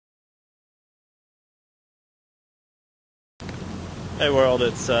Hey world,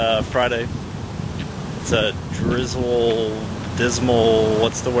 it's Friday. It's a drizzle, dismal,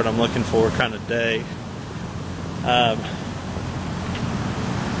 what's the word I'm looking for, kind of day.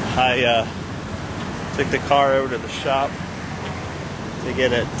 I took the car over to the shop to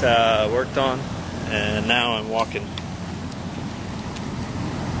get it worked on, and now I'm walking.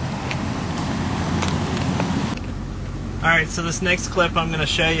 Alright, so this next clip I'm going to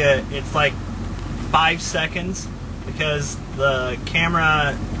show you, it's like 5 seconds because the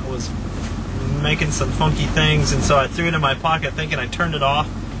camera was making some funky things, and so I threw it in my pocket thinking I turned it off,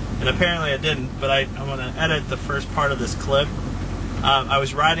 and apparently I didn't, but I'm going to edit the first part of this clip. I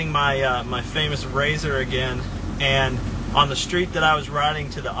was riding my my famous Razor again, and on the street that I was riding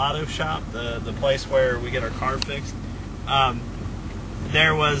to the auto shop, the place where we get our car fixed,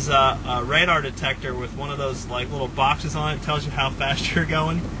 there was a radar detector with one of those like little boxes on it, tells you how fast you're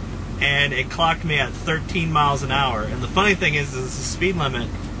going, and it clocked me at 13 miles an hour. And the funny thing is the speed limit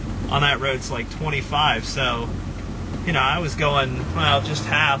on that road's like 25, so you know, I was going, well, just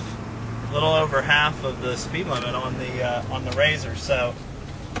half, a little over half of the speed limit on the Razor, so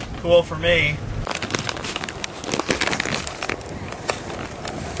cool for me.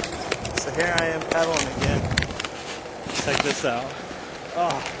 So here I am pedaling again. Check this out.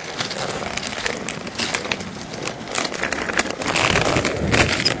 Oh.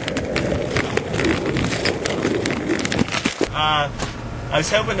 I was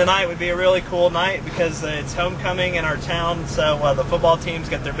hoping tonight would be a really cool night because it's homecoming in our town, so the football teams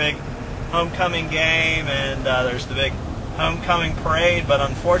get their big homecoming game, and there's the big homecoming parade, but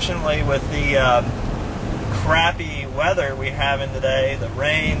unfortunately with the crappy weather we have in today, the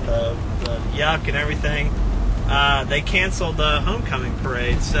rain, the yuck and everything, they canceled the homecoming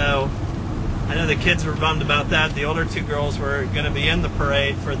parade. So I know the kids were bummed about that. The older two girls were going to be in the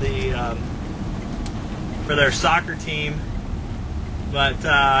parade for their soccer team, but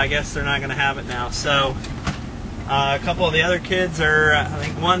I guess they're not going to have it now. So a couple of the other kids are, I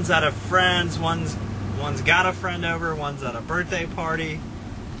think one's at a friend's, one's got a friend over, one's at a birthday party.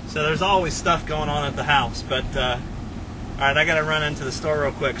 So there's always stuff going on at the house. But alright, I got to run into the store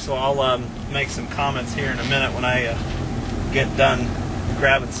real quick, so I'll make some comments here in a minute when I get done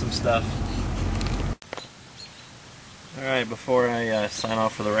grabbing some stuff. Alright, before I sign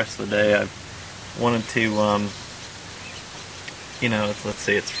off for the rest of the day, I wanted to, you know, let's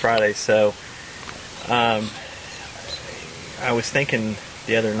see, it's Friday, so I was thinking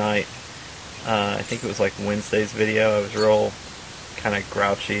the other night, I think it was like Wednesday's video, I was real kind of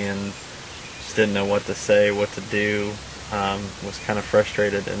grouchy and just didn't know what to say, what to do, was kind of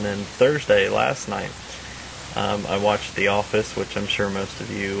frustrated. And then Thursday, last night, I watched The Office, which I'm sure most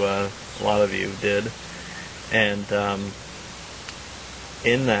of you, a lot of you did, and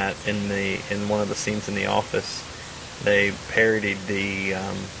in one of the scenes in The Office, they parodied the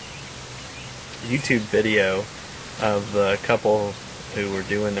YouTube video of the couple who were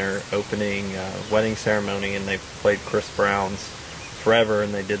doing their opening wedding ceremony, and they played Chris Brown's Forever,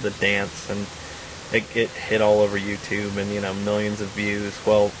 and they did the dance, and it hit all over YouTube, and you know, millions of views.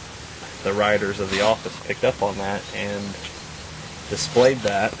 Well, the writers of The Office picked up on that and displayed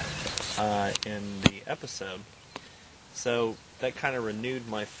that in the episode. So that kind of renewed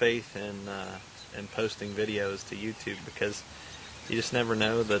my faith in posting videos to YouTube, because you just never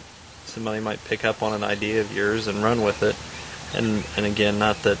know that somebody might pick up on an idea of yours and run with it. And again,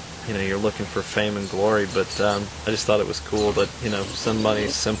 not that, you know, you're looking for fame and glory, but I just thought it was cool that, you know,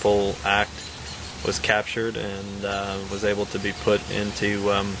 somebody's simple act was captured and was able to be put into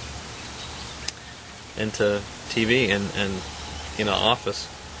TV, and you know, Office,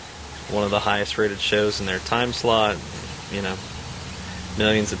 one of the highest rated shows in their time slot, you know,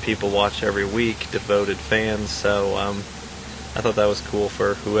 millions of people watch every week, devoted fans. So I thought that was cool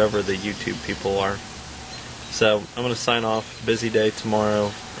for whoever the YouTube people are. So I'm going to sign off. Busy day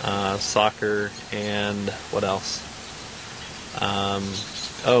tomorrow. Soccer, and what else?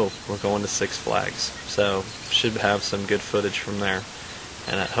 Oh, we're going to Six Flags. So should have some good footage from there.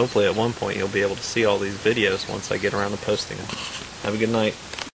 And hopefully at one point you'll be able to see all these videos once I get around to posting them. Have a good night.